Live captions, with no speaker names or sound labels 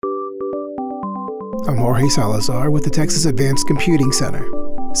I'm Jorge Salazar with the Texas Advanced Computing Center.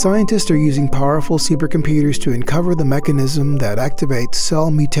 Scientists are using powerful supercomputers to uncover the mechanism that activates cell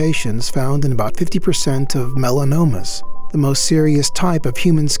mutations found in about 50% of melanomas, the most serious type of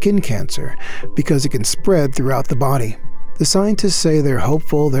human skin cancer, because it can spread throughout the body. The scientists say they're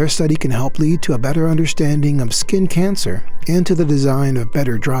hopeful their study can help lead to a better understanding of skin cancer and to the design of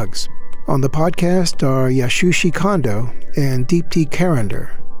better drugs. On the podcast are Yasushi Kondo and Deepti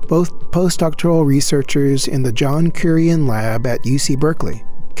Karander, both postdoctoral researchers in the John Kurian Lab at UC Berkeley.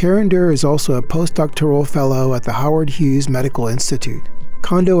 Karander is also a postdoctoral fellow at the Howard Hughes Medical Institute.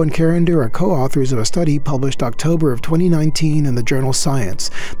 Kondo and Karander are co-authors of a study published October of 2019 in the journal Science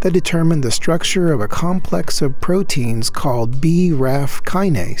that determined the structure of a complex of proteins called BRAF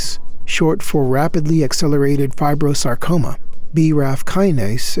kinase, short for rapidly accelerated fibrosarcoma. BRAF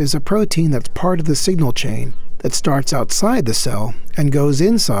kinase is a protein that's part of the signal chain that starts outside the cell and goes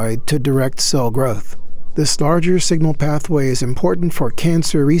inside to direct cell growth. This larger signal pathway is important for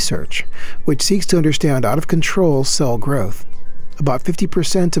cancer research, which seeks to understand out-of-control cell growth. About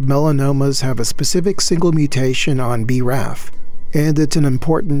 50% of melanomas have a specific single mutation on BRAF, and it's an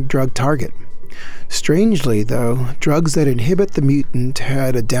important drug target. Strangely, though, drugs that inhibit the mutant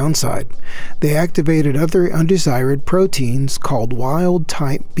had a downside. They activated other undesired proteins called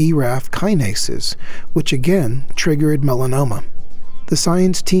wild-type BRAF kinases, which again triggered melanoma. The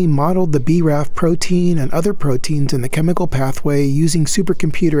science team modeled the BRAF protein and other proteins in the chemical pathway using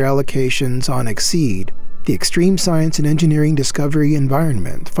supercomputer allocations on EXCEED, the Extreme Science and Engineering Discovery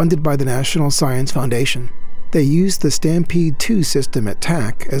Environment funded by the National Science Foundation. They used the Stampede-2 system at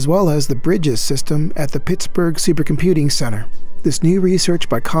TAC, as well as the Bridges system at the Pittsburgh Supercomputing Center. This new research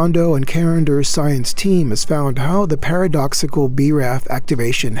by Kondo and Karander's science team has found how the paradoxical BRAF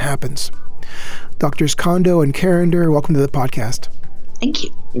activation happens. Doctors Kondo and Karander, welcome to the podcast. Thank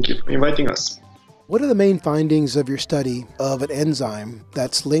you. Thank you for inviting us. What are the main findings of your study of an enzyme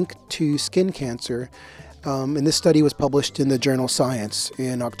that's linked to skin cancer? And this study was published in the journal Science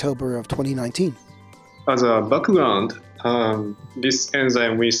in October of 2019. As a background, this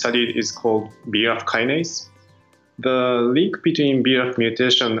enzyme we studied is called BRAF kinase. The link between BRAF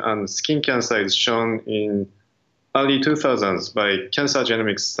mutation and skin cancer is shown in early 2000s by Cancer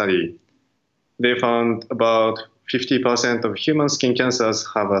Genomics study. They found about 50% of human skin cancers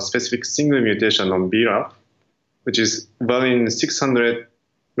have a specific single mutation on BRAF, which is valine 600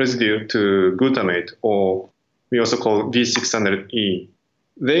 residue to glutamate, or we also call V600E.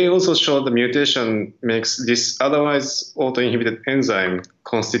 They also showed the mutation makes this otherwise auto-inhibited enzyme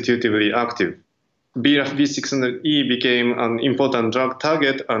constitutively active. BRAF V600E became an important drug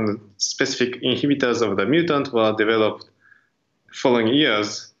target, and specific inhibitors of the mutant were developed following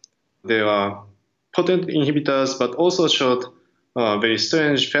years. They are potent inhibitors, but also showed a very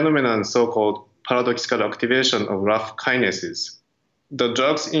strange phenomenon, so-called paradoxical activation of RAF kinases. The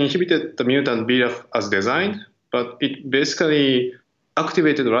drugs inhibited the mutant BRAF as designed, but it basically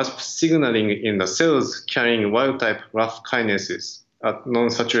activated RAF signaling in the cells carrying wild-type RAF kinases at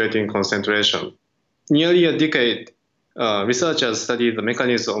non-saturating concentration. Nearly a decade, researchers studied the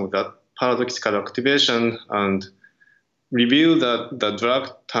mechanism of that paradoxical activation and revealed that the drug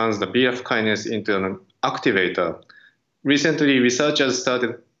turns the BRAF kinase into an activator. Recently, researchers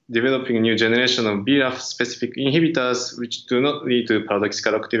started developing a new generation of BRAF-specific inhibitors which do not lead to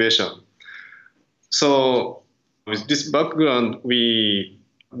paradoxical activation. So, with this background, we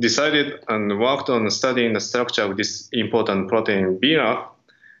decided and worked on studying the structure of this important protein, BRAF.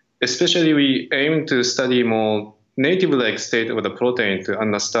 Especially, we aim to study more native-like state of the protein to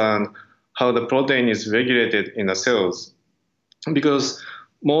understand how the protein is regulated in the cells. Because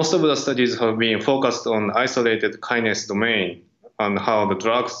most of the studies have been focused on isolated kinase domain and how the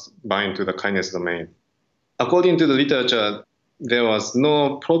drugs bind to the kinase domain. According to the literature, there was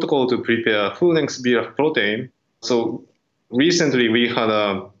no protocol to prepare full-length BRAF protein. So recently we had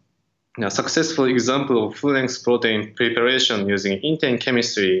a successful example of full-length protein preparation using Inten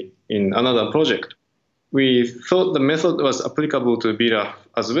chemistry in another project. We thought the method was applicable to BRAF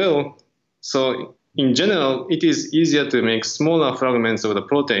as well. So in general, it is easier to make smaller fragments of the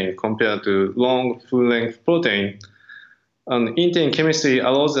protein compared to long full-length protein. And Inten chemistry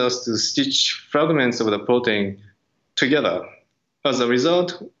allows us to stitch fragments of the protein together. As a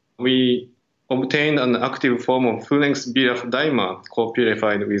result, we obtained an active form of full-length BRAF dimer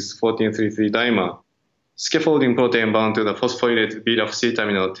co-purified with 1433 dimer, scaffolding protein bound to the phosphorylated BRAF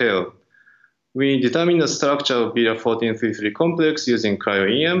C-terminal tail. We determined the structure of BRAF 1433 complex using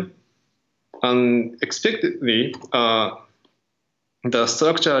cryo-EM. Unexpectedly, the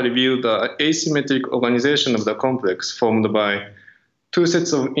structure revealed the asymmetric organization of the complex formed by two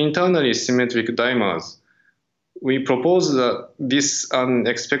sets of internally symmetric dimers. We propose that this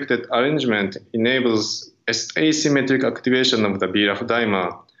unexpected arrangement enables asymmetric activation of the BRAF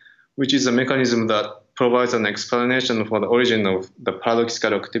dimer, which is a mechanism that provides an explanation for the origin of the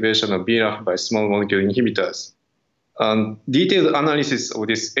paradoxical activation of BRAF by small molecule inhibitors. Detailed analysis of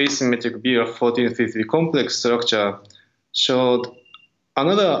this asymmetric BRAF 1433 complex structure showed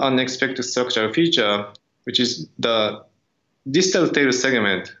another unexpected structural feature, which is the distal tail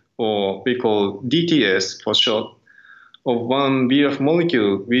segment, or we call DTS for short, of one BRAF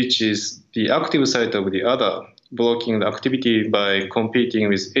molecule, which is the active site of the other, blocking the activity by competing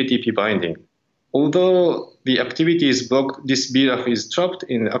with ATP binding. Although the activity is blocked, this BRAF is trapped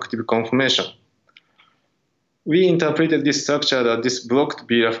in active conformation. We interpreted this structure that this blocked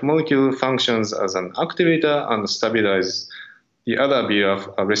BRAF molecule functions as an activator and stabilizes the other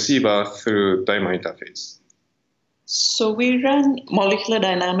BRAF receiver through dimer interface. So we ran molecular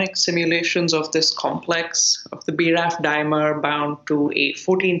dynamic simulations of this complex of the BRAF dimer bound to a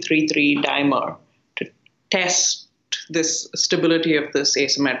 1433 dimer to test this stability of this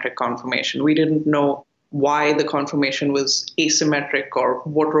asymmetric conformation. We didn't know why the conformation was asymmetric or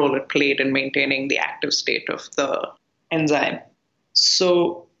what role it played in maintaining the active state of the enzyme.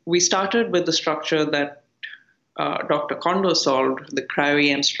 So we started with the structure that Dr. Kondo solved, the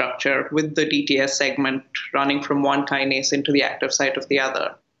cryo-EM structure with the DTS segment running from one kinase into the active site of the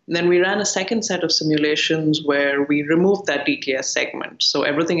other. And then we ran a second set of simulations where we removed that DTS segment. So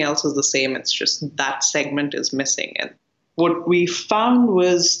everything else is the same, it's just that segment is missing. And what we found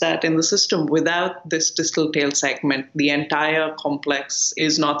was that in the system, without this distal tail segment, the entire complex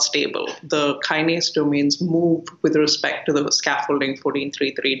is not stable. The kinase domains move with respect to the scaffolding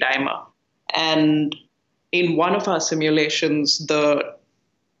 1433 dimer. And in one of our simulations, the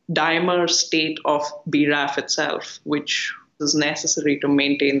dimer state of BRAF itself, which is necessary to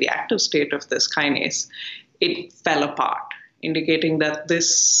maintain the active state of this kinase, it fell apart, indicating that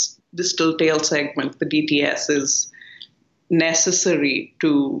this distal tail segment, the DTS, is necessary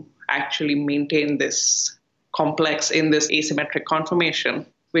to actually maintain this complex in this asymmetric conformation,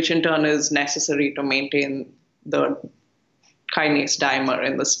 which in turn is necessary to maintain the kinase dimer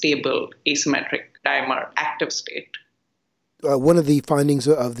in the stable asymmetric dimer active state. One of the findings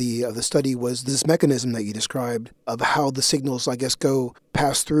of the study was this mechanism that you described of how the signals, I guess,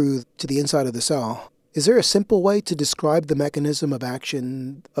 pass through to the inside of the cell. Is there a simple way to describe the mechanism of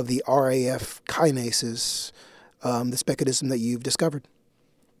action of the RAF kinases, this mechanism that you've discovered?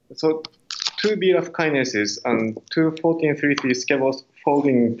 So two BRAF kinases and two 1433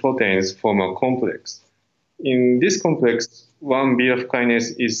 scaffolding proteins form a complex. In this complex, one BRAF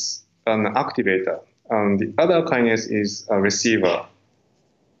kinase is an activator, and the other kinase is a receiver.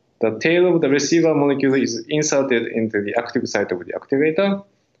 The tail of the receiver molecule is inserted into the active site of the activator,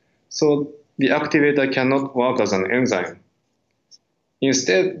 so the activator cannot work as an enzyme.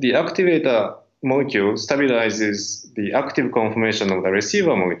 Instead, the activator molecule stabilizes the active conformation of the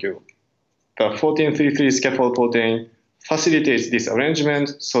receiver molecule. The 1433 scaffold protein facilitates this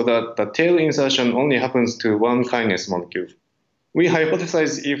arrangement so that the tail insertion only happens to one kinase molecule. We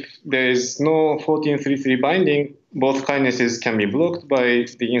hypothesize if there is no 1433 binding, both kinases can be blocked by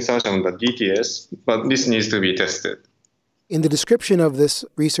the insertion of the DTS, but this needs to be tested. In the description of this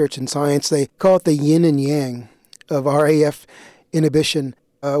research in Science, they call it the yin and yang of RAF inhibition.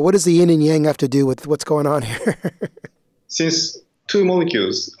 What does the yin and yang have to do with what's going on here? Since two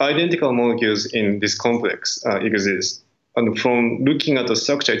molecules, identical molecules in this complex exist, and from looking at the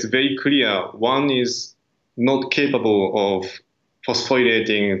structure, it's very clear one is not capable of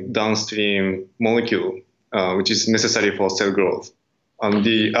phosphorylating downstream molecule, which is necessary for cell growth. And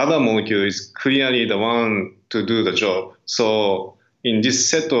the other molecule is clearly the one to do the job. So in this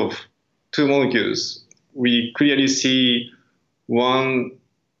set of two molecules, we clearly see one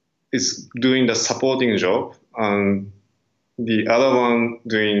is doing the supporting job and the other one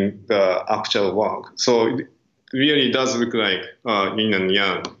doing the actual work. So it really does look like yin and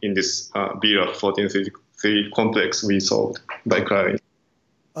yang in this BRAF 1433 complex we solved by cryo.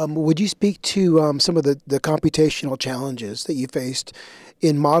 Would you speak to some of the computational challenges that you faced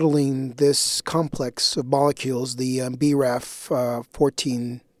in modeling this complex of molecules, the BRAF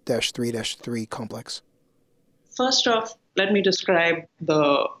 14-3-3 complex? First off, let me describe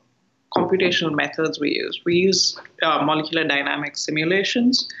the computational methods we use. We use molecular dynamic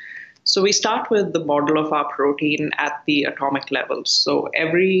simulations. So we start with the model of our protein at the atomic level. So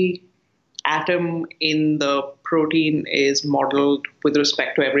every atom in the protein is modeled with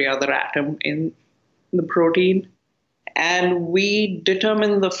respect to every other atom in the protein. And we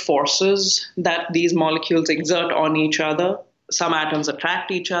determine the forces that these molecules exert on each other some atoms attract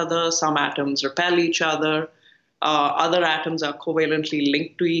each other, some atoms repel each other. Other atoms are covalently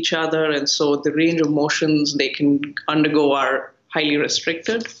linked to each other, and so the range of motions they can undergo are highly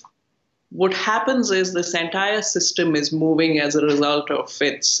restricted. What happens is this entire system is moving as a result of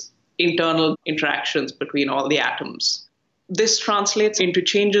its internal interactions between all the atoms. This translates into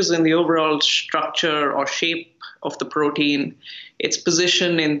changes in the overall structure or shape of the protein, its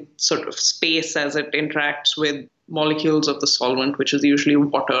position in sort of space as it interacts with molecules of the solvent, which is usually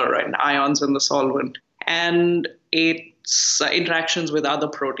water and ions in the solvent, and its interactions with other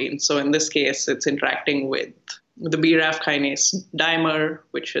proteins. So in this case, it's interacting with the BRAF kinase dimer,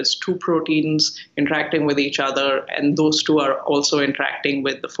 which has two proteins interacting with each other, and those two are also interacting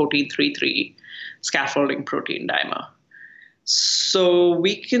with the 1433 scaffolding protein dimer. So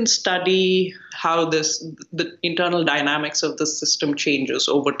we can study how the internal dynamics of the system changes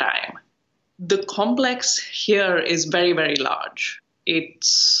over time. The complex here is very, very large.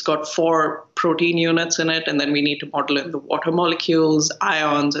 It's got 4 protein units in it, and then we need to model in the water molecules,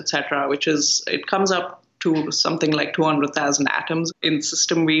 ions, etc., it comes up to something like 200,000 atoms in the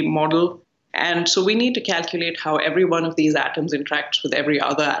system we model. And so we need to calculate how every one of these atoms interacts with every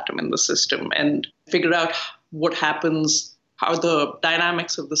other atom in the system and figure out what happens, how the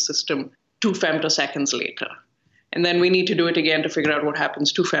dynamics of the system 2 femtoseconds later. And then we need to do it again to figure out what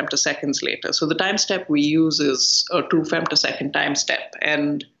happens 2 femtoseconds later. So the time step we use is a 2 femtosecond time step.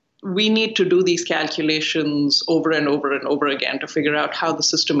 And we need to do these calculations over and over and over again to figure out how the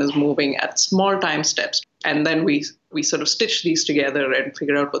system is moving at small time steps. And then we sort of stitch these together and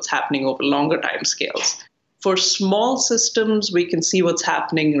figure out what's happening over longer time scales. For small systems, we can see what's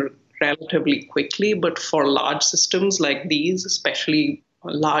happening relatively quickly. But for large systems like these, especially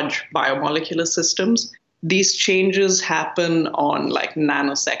large biomolecular systems, these changes happen on like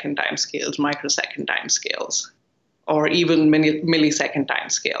nanosecond timescales, microsecond timescales, or even millisecond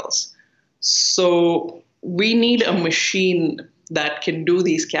timescales. So we need a machine that can do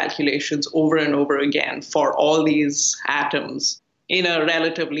these calculations over and over again for all these atoms in a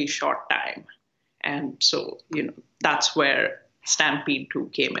relatively short time. And so, that's where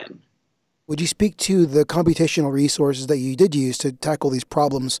STAMPEDE-2 came in. Would you speak to the computational resources that you did use to tackle these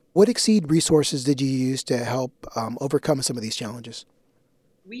problems? What XSEED resources did you use to help overcome some of these challenges?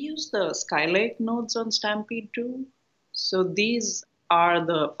 We use the Skylake nodes on STAMPEDE-2. So these are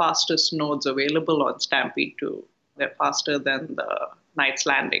the fastest nodes available on STAMPEDE-2. They're faster than the Knight's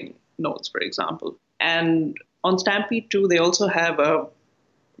Landing nodes, for example. And on STAMPEDE-2, they also have a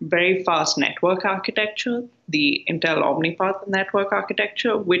very fast network architecture, the Intel Omnipath network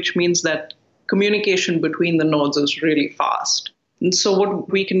architecture, which means that communication between the nodes is really fast. And so what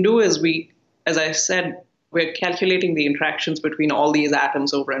we can do is as I said, we're calculating the interactions between all these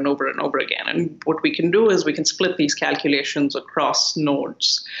atoms over and over and over again. And what we can do is we can split these calculations across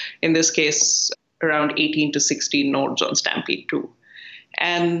nodes. In this case, around 18 to 16 nodes on STAMPEDE-2.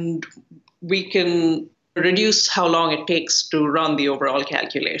 And we can reduce how long it takes to run the overall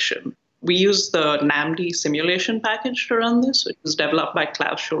calculation. We use the NAMD simulation package to run this, which was developed by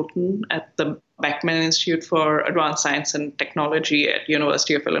Klaus Schulten at the Beckman Institute for Advanced Science and Technology at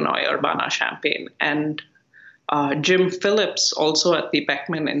University of Illinois, Urbana-Champaign. And Jim Phillips, also at the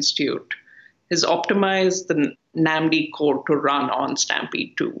Beckman Institute, has optimized the NAMD code to run on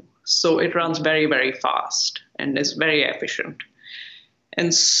STAMPEDE-2. So it runs very, very fast and is very efficient.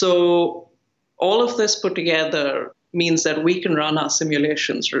 And so all of this put together means that we can run our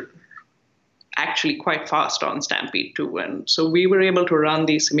simulations actually quite fast on STAMPEDE-2. And so we were able to run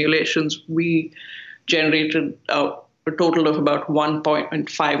these simulations. We generated a total of about 1.5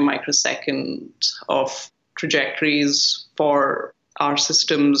 microseconds of trajectories for our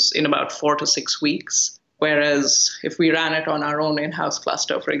systems in about 4 to 6 weeks. Whereas if we ran it on our own in-house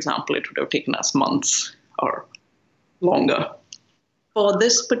cluster, for example, it would have taken us months or longer. For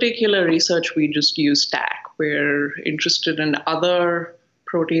this particular research, we just use TAC. We're interested in other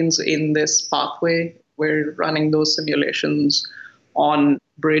proteins in this pathway. We're running those simulations on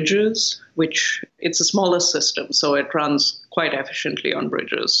bridges, which it's a smaller system, so it runs quite efficiently on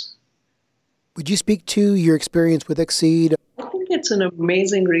bridges. Would you speak to your experience with XSEED? I think it's an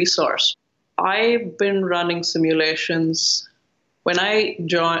amazing resource. I've been running simulations. When I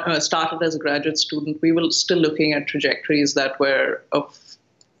started as a graduate student, we were still looking at trajectories that were a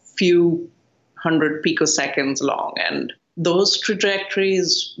few hundred picoseconds long, and those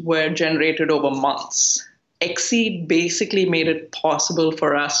trajectories were generated over months. XSEED basically made it possible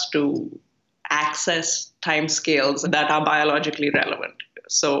for us to access timescales that are biologically relevant.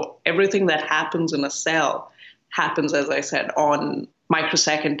 So everything that happens in a cell happens, as I said, on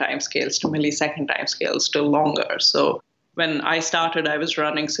microsecond timescales to millisecond timescales to longer. So When I started, I was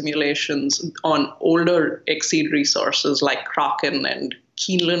running simulations on older XSEED resources like Kraken, and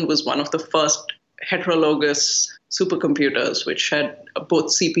Keeneland was one of the first heterologous supercomputers, which had both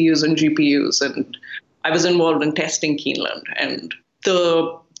CPUs and GPUs. And I was involved in testing Keeneland. And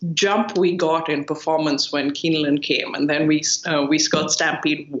the jump we got in performance when Keeneland came, and then we got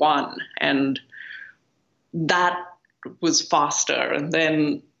Stampede 1, and that was faster. And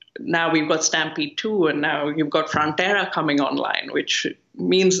then now we've got Stampede 2, and now you've got Frontera coming online, which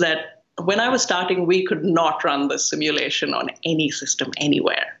means that when I was starting, we could not run this simulation on any system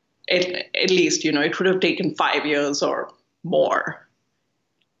anywhere. At least, it would have taken 5 years or more.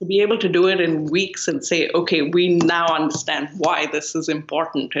 To be able to do it in weeks and say, okay, we now understand why this is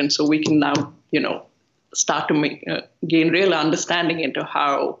important, and so we can now, start to gain real understanding into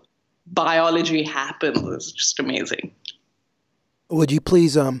how biology happens is just amazing. Would you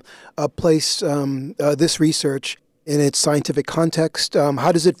please place this research in its scientific context?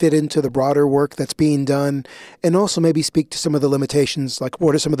 How does it fit into the broader work that's being done? And also maybe speak to some of the limitations, like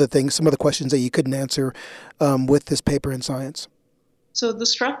what are some of the questions that you couldn't answer with this paper in Science? So the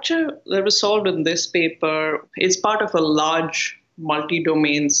structure that was solved in this paper is part of a large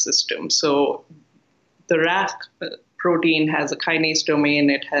multi-domain system. So the RAF protein has a kinase domain.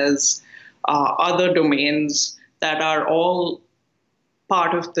 It has other domains that are all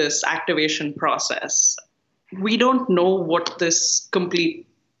part of this activation process. We don't know what this complete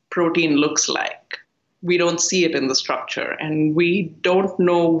protein looks like. We don't see it in the structure, and we don't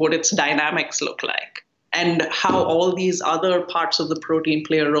know what its dynamics look like and how all these other parts of the protein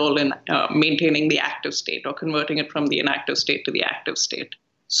play a role in maintaining the active state or converting it from the inactive state to the active state.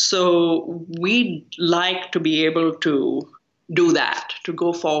 So we'd like to be able to do that, to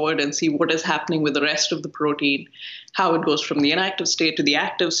go forward and see what is happening with the rest of the protein, how it goes from the inactive state to the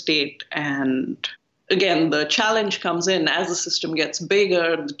active state. And again, the challenge comes in as the system gets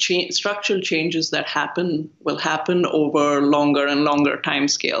bigger, the structural changes that will happen over longer and longer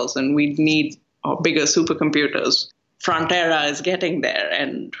timescales, and we need bigger supercomputers. Frontera is getting there,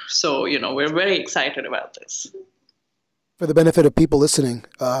 and so, we're very excited about this. For the benefit of people listening,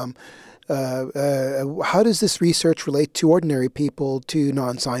 how does this research relate to ordinary people, to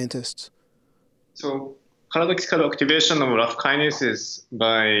non-scientists? So paradoxical activation of RAF kinases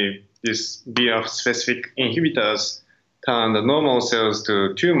by these BRAF-specific inhibitors turn the normal cells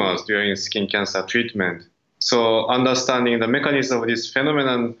to tumors during skin cancer treatment. So understanding the mechanism of this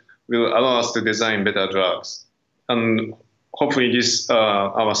phenomenon will allow us to design better drugs. And hopefully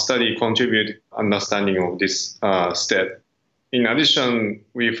our study contribute understanding of this step. In addition,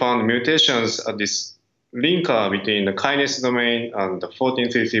 we found mutations at this linker between the kinase domain and the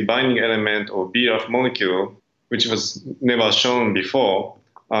 1433 binding element of BRAF molecule, which was never shown before.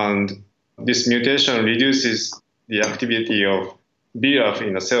 And this mutation reduces the activity of BRAF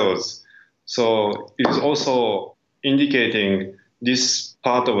in the cells. So it's also indicating this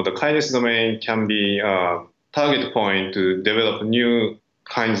part of the kinase domain can be a target point to develop new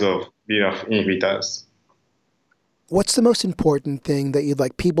kinds of BRAF inhibitors. What's the most important thing that you'd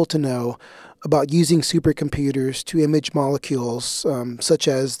like people to know about using supercomputers to image molecules such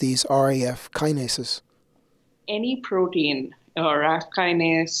as these RAF kinases? Any protein, RAF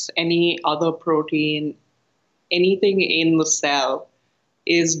kinase, any other protein, anything in the cell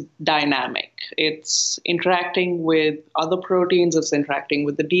is dynamic. It's interacting with other proteins, it's interacting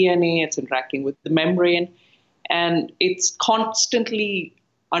with the DNA, it's interacting with the membrane, and it's constantly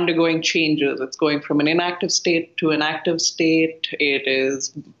undergoing changes. It's going from an inactive state to an active state. It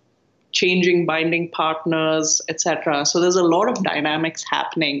is changing binding partners, etc. So there's a lot of dynamics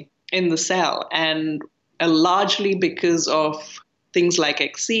happening in the cell, and largely because of things like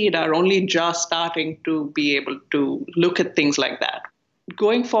XSEED are only just starting to be able to look at things like that.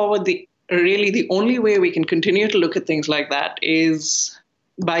 Going forward, the only way we can continue to look at things like that is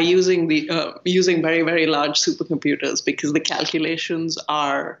by using very, very large supercomputers, because the calculations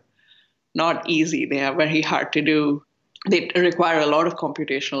are not easy. They are very hard to do. They require a lot of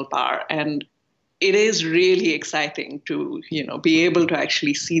computational power, and it is really exciting to be able to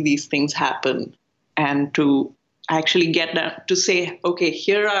actually see these things happen and to actually get down to say, okay,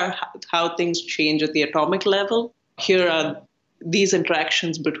 here are how things change at the atomic level. Here are these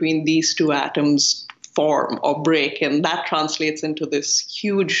interactions between these two atoms form or break, and that translates into this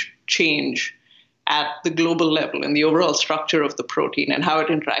huge change at the global level in the overall structure of the protein and how it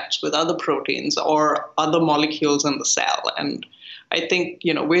interacts with other proteins or other molecules in the cell. And I think,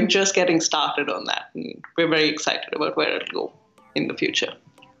 we're just getting started on that, and we're very excited about where it'll go in the future.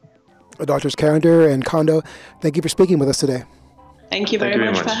 Drs. Carrender and Kondo, thank you for speaking with us today. Thank you very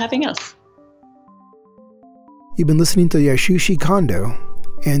much for having us. You've been listening to Yasushi Kondo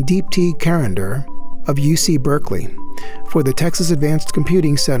and Deepti Carender of UC Berkeley. For the Texas Advanced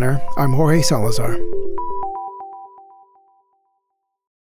Computing Center, I'm Jorge Salazar.